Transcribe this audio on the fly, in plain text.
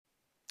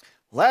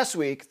Last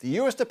week, the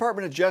U.S.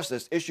 Department of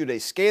Justice issued a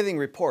scathing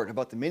report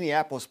about the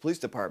Minneapolis Police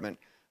Department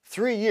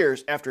 3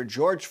 years after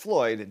George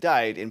Floyd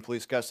died in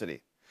police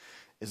custody.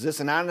 Is this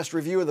an honest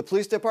review of the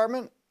police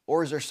department,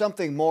 or is there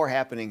something more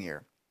happening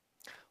here?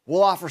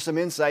 We'll offer some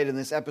insight in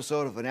this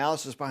episode of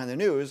Analysis Behind the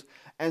News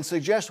and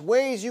suggest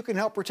ways you can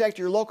help protect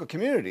your local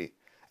community,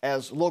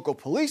 as local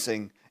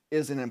policing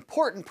is an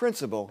important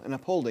principle in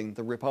upholding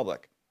the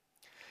Republic.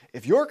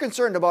 If you're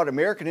concerned about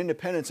American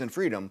independence and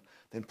freedom,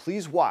 then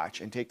please watch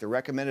and take the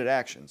recommended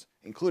actions,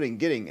 including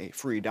getting a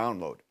free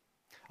download.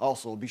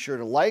 Also, be sure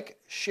to like,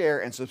 share,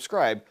 and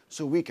subscribe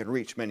so we can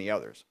reach many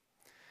others.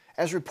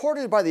 As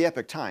reported by the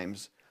Epoch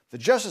Times, the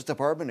Justice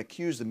Department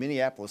accused the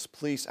Minneapolis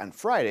police on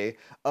Friday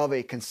of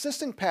a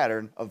consistent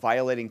pattern of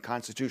violating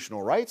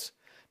constitutional rights,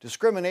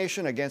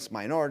 discrimination against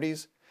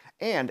minorities,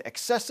 and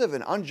excessive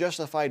and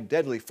unjustified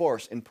deadly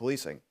force in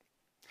policing.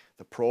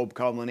 The probe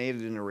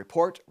culminated in a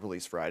report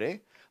released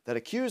Friday that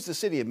accused the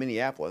city of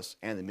Minneapolis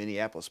and the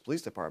Minneapolis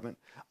Police Department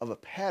of a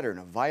pattern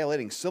of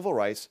violating civil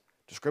rights,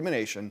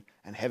 discrimination,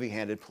 and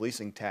heavy-handed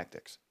policing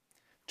tactics.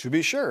 To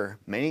be sure,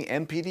 many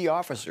MPD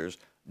officers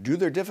do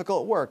their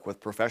difficult work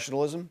with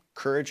professionalism,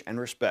 courage, and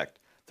respect,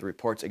 the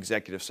report's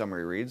executive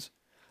summary reads.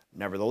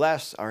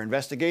 Nevertheless, our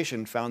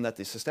investigation found that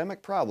the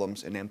systemic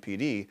problems in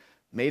MPD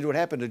made what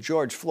happened to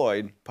George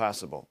Floyd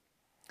possible.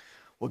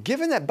 Well,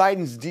 given that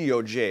Biden's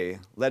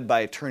DOJ, led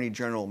by Attorney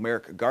General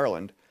Merrick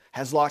Garland,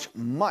 has lost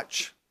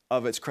much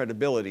of its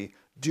credibility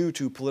due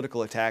to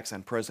political attacks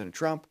on President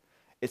Trump,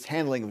 its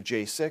handling of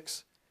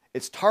J6,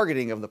 its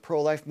targeting of the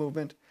pro-life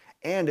movement,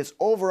 and its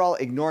overall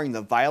ignoring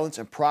the violence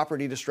and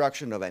property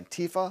destruction of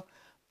Antifa,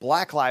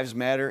 Black Lives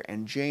Matter,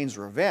 and Jane's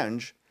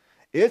Revenge,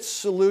 its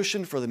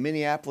solution for the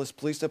Minneapolis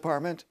Police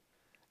Department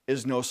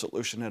is no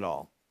solution at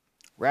all.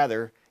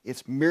 Rather,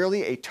 it's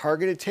merely a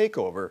targeted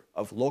takeover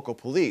of local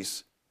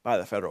police by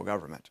the federal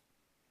government.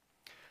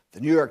 The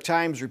New York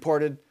Times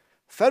reported,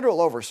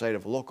 federal oversight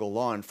of local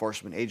law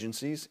enforcement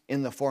agencies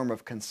in the form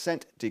of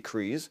consent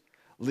decrees,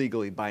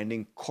 legally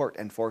binding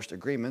court-enforced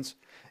agreements,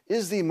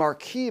 is the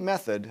marquee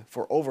method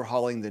for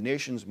overhauling the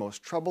nation's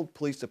most troubled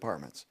police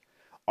departments,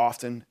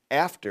 often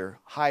after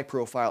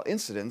high-profile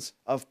incidents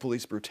of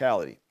police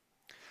brutality.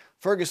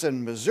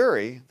 Ferguson,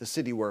 Missouri, the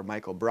city where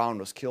Michael Brown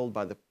was killed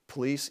by the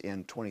police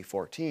in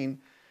 2014,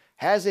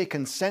 has a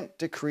consent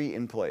decree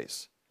in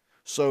place.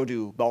 So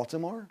do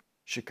Baltimore,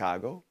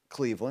 Chicago,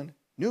 Cleveland,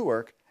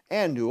 Newark,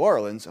 and New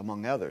Orleans,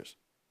 among others.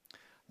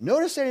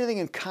 Notice anything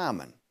in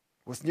common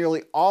with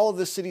nearly all of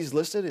the cities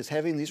listed as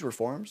having these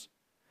reforms?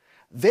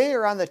 They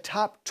are on the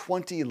top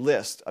 20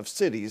 list of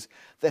cities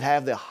that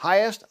have the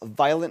highest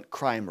violent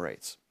crime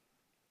rates.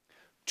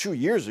 2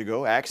 years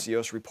ago,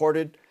 Axios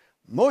reported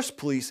most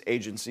police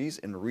agencies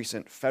in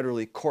recent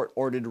federally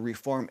court-ordered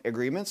reform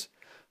agreements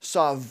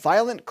saw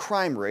violent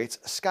crime rates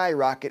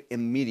skyrocket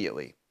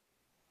immediately.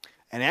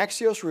 An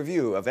Axios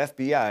review of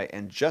FBI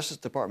and Justice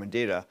Department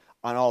data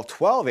on all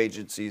 12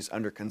 agencies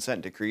under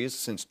consent decrees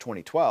since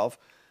 2012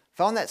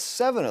 found that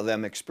 7 of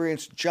them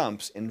experienced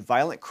jumps in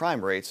violent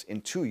crime rates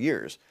in 2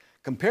 years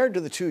compared to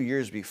the 2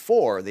 years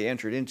before they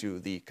entered into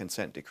the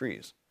consent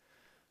decrees.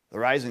 The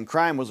rise in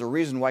crime was a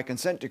reason why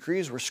consent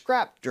decrees were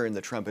scrapped during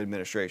the Trump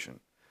administration.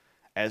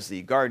 As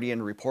The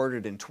Guardian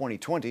reported in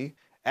 2020,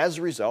 as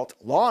a result,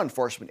 law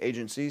enforcement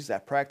agencies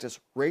that practice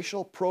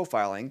racial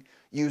profiling,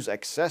 use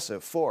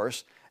excessive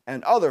force,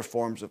 and other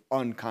forms of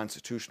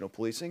unconstitutional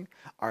policing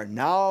are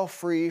now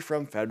free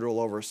from federal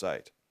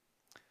oversight.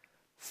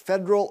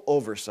 Federal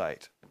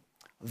oversight.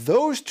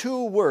 Those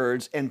 2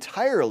 words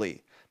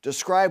entirely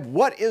describe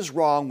what is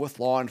wrong with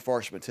law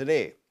enforcement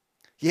today.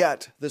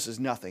 Yet, this is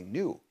nothing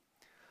new.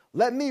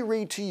 Let me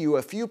read to you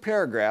a few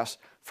paragraphs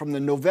from the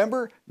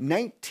November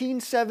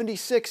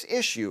 1976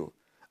 issue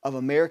of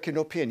American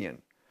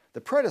Opinion, the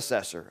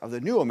predecessor of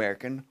the New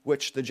American,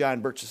 which the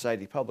John Birch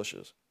Society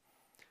publishes.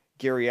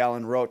 Gary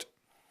Allen wrote,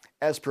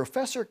 as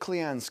Professor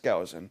Cleon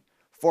Skousen,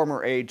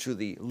 former aide to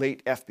the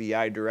late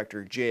FBI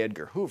Director J.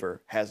 Edgar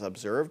Hoover, has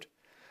observed,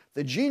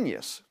 the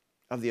genius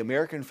of the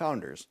American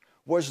founders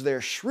was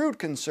their shrewd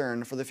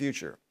concern for the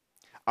future.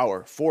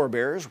 Our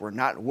forebears were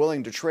not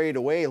willing to trade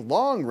away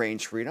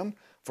long-range freedom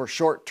for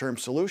short-term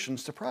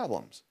solutions to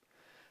problems.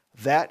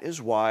 That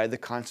is why the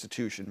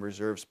Constitution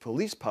reserves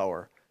police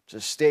power to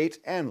state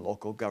and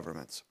local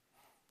governments.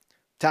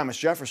 Thomas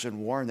Jefferson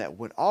warned that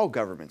when all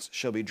governments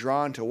shall be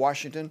drawn to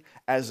Washington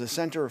as the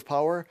center of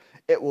power,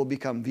 it will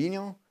become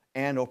venal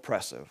and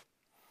oppressive.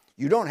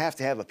 You don't have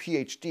to have a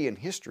PhD in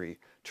history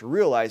to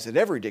realize that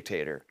every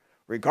dictator,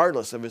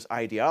 regardless of his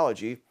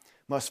ideology,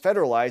 must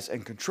federalize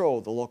and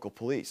control the local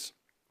police.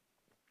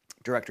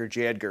 Director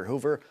J. Edgar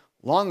Hoover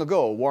long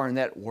ago warned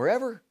that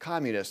wherever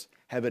communists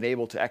have been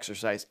able to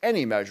exercise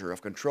any measure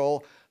of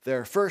control,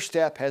 their first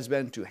step has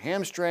been to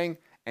hamstring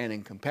and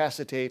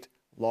incapacitate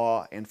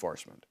law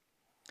enforcement.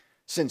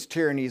 Since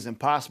tyranny is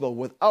impossible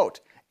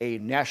without a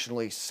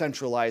nationally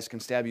centralized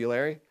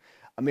constabulary,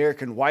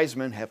 American wise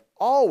men have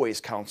always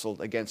counseled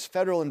against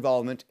federal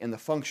involvement in the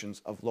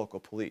functions of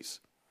local police.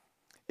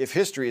 If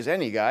history is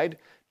any guide,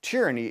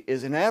 tyranny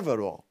is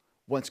inevitable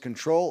once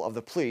control of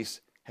the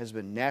police has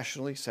been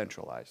nationally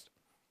centralized.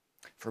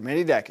 For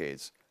many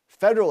decades,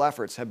 federal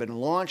efforts have been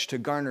launched to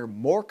garner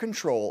more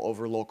control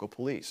over local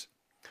police.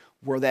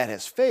 Where that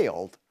has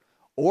failed,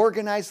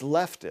 organized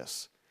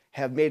leftists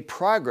have made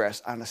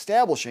progress on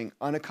establishing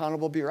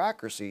unaccountable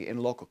bureaucracy in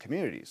local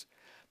communities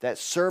that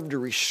serve to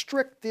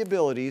restrict the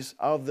abilities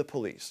of the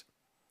police.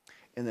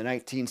 In the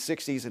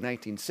 1960s and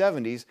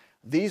 1970s,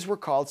 these were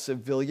called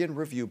civilian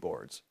review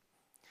boards.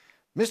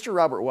 Mr.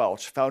 Robert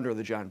Welch, founder of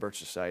the John Birch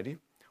Society,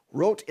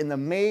 wrote in the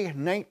May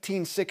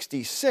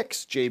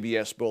 1966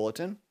 JBS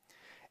Bulletin,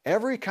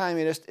 "Every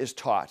communist is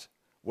taught,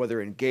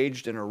 whether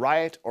engaged in a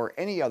riot or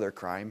any other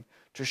crime,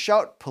 to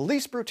shout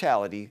police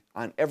brutality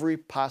on every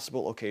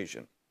possible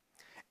occasion."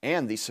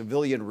 And the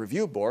civilian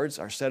review boards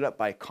are set up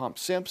by comp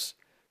simps,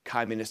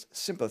 communist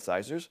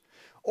sympathizers,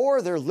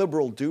 or their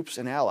liberal dupes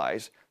and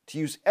allies to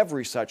use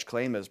every such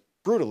claim as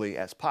brutally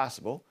as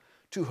possible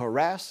to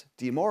harass,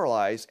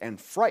 demoralize,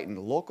 and frighten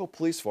local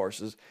police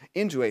forces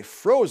into a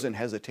frozen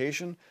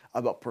hesitation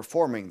about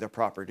performing their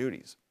proper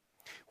duties.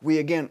 We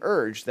again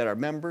urge that our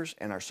members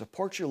and our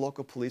Support Your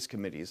Local Police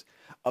committees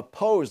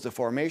oppose the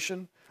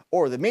formation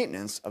or the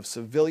maintenance of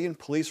civilian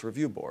police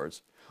review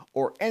boards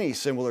or any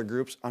similar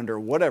groups under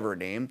whatever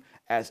name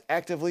as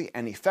actively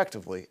and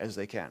effectively as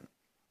they can.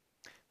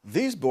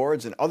 These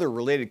boards and other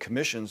related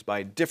commissions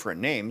by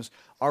different names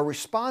are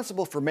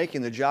responsible for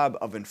making the job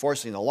of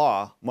enforcing the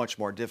law much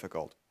more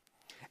difficult.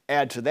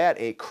 Add to that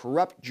a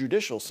corrupt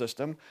judicial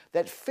system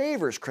that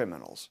favors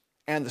criminals,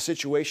 and the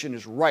situation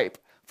is ripe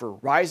for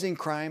rising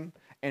crime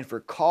and for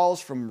calls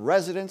from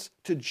residents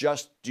to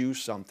just do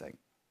something.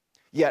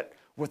 Yet,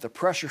 with the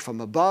pressure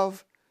from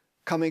above,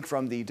 coming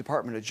from the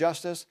Department of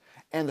Justice,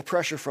 and the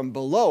pressure from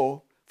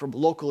below, from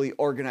locally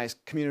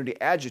organized community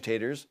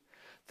agitators,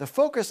 the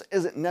focus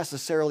isn't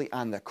necessarily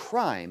on the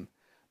crime,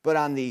 but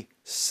on the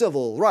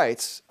civil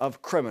rights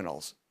of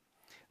criminals.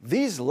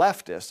 These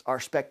leftists are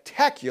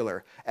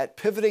spectacular at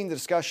pivoting the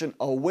discussion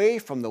away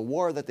from the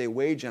war that they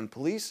wage on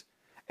police,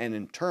 and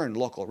in turn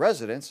local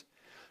residents,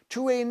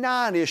 to a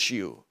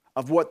non-issue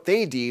of what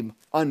they deem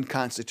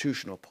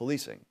unconstitutional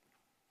policing.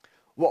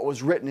 What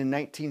was written in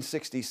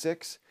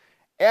 1966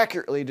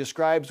 accurately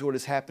describes what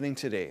is happening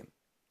today.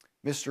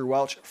 Mr.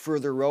 Welch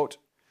further wrote,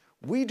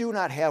 "We do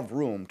not have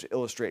room to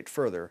illustrate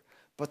further,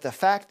 but the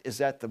fact is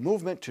that the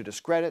movement to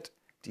discredit,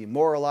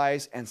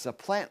 demoralize, and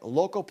supplant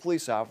local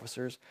police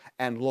officers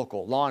and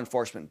local law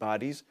enforcement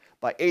bodies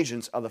by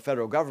agents of the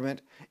federal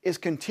government is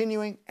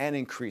continuing and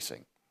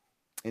increasing.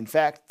 In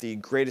fact, the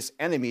greatest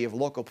enemy of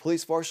local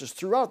police forces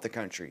throughout the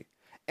country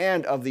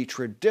and of the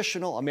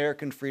traditional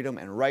American freedom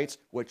and rights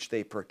which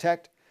they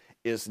protect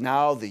is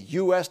now the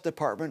U.S.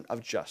 Department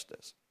of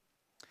Justice."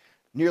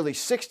 Nearly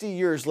 60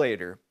 years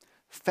later,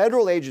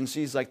 federal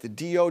agencies like the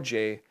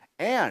DOJ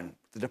and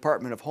the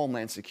Department of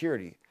Homeland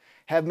Security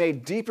have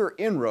made deeper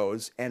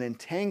inroads and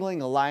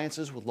entangling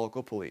alliances with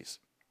local police.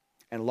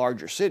 And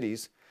larger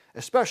cities,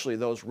 especially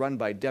those run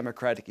by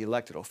Democratic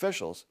elected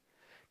officials,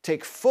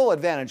 take full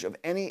advantage of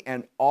any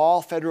and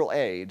all federal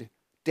aid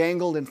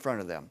dangled in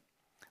front of them,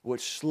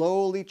 which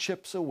slowly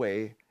chips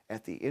away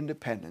at the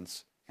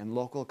independence and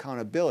local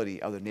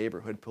accountability of the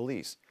neighborhood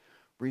police,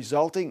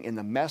 resulting in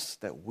the mess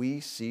that we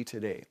see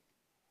today.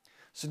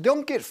 So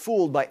don't get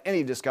fooled by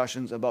any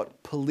discussions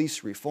about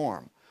police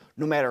reform,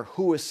 no matter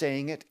who is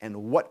saying it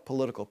and what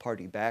political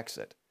party backs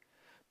it.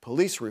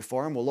 Police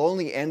reform will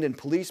only end in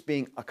police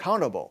being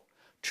accountable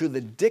to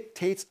the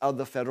dictates of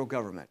the federal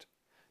government,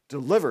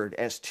 delivered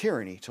as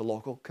tyranny to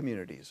local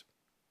communities.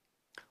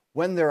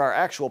 When there are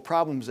actual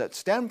problems that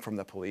stem from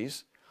the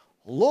police,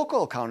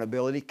 local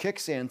accountability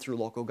kicks in through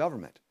local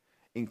government,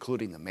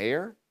 including the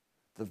mayor,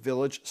 the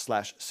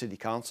village/city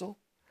council,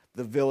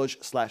 the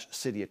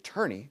village/city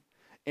attorney,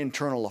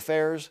 internal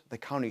affairs, the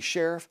county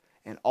sheriff,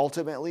 and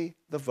ultimately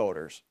the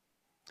voters.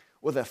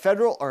 With a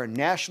federal or a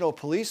national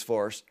police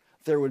force,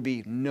 there would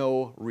be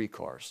no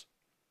recourse.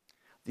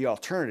 The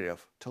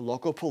alternative to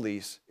local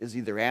police is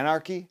either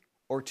anarchy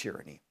or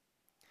tyranny.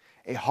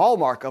 A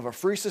hallmark of a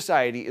free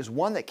society is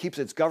one that keeps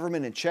its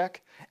government in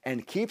check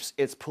and keeps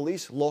its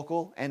police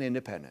local and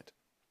independent.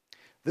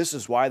 This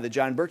is why the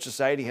John Birch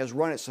Society has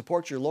run its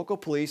Support Your Local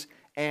Police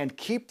and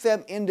Keep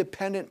Them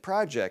Independent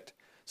project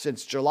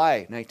since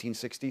July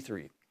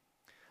 1963.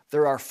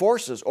 There are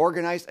forces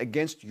organized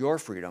against your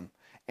freedom,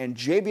 and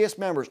JBS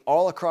members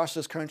all across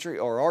this country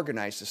are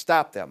organized to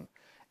stop them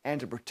and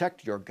to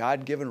protect your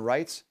God-given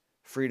rights,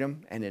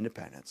 freedom, and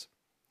independence.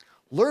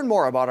 Learn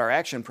more about our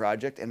action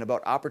project and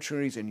about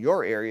opportunities in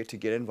your area to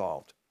get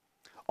involved.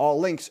 All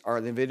links are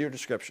in the video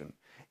description,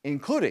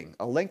 including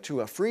a link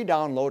to a free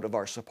download of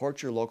our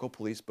Support Your Local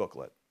Police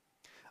booklet.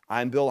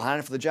 I'm Bill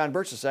Hahn for the John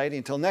Birch Society.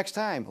 Until next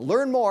time,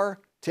 learn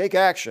more, take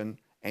action,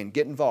 and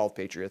get involved,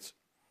 Patriots.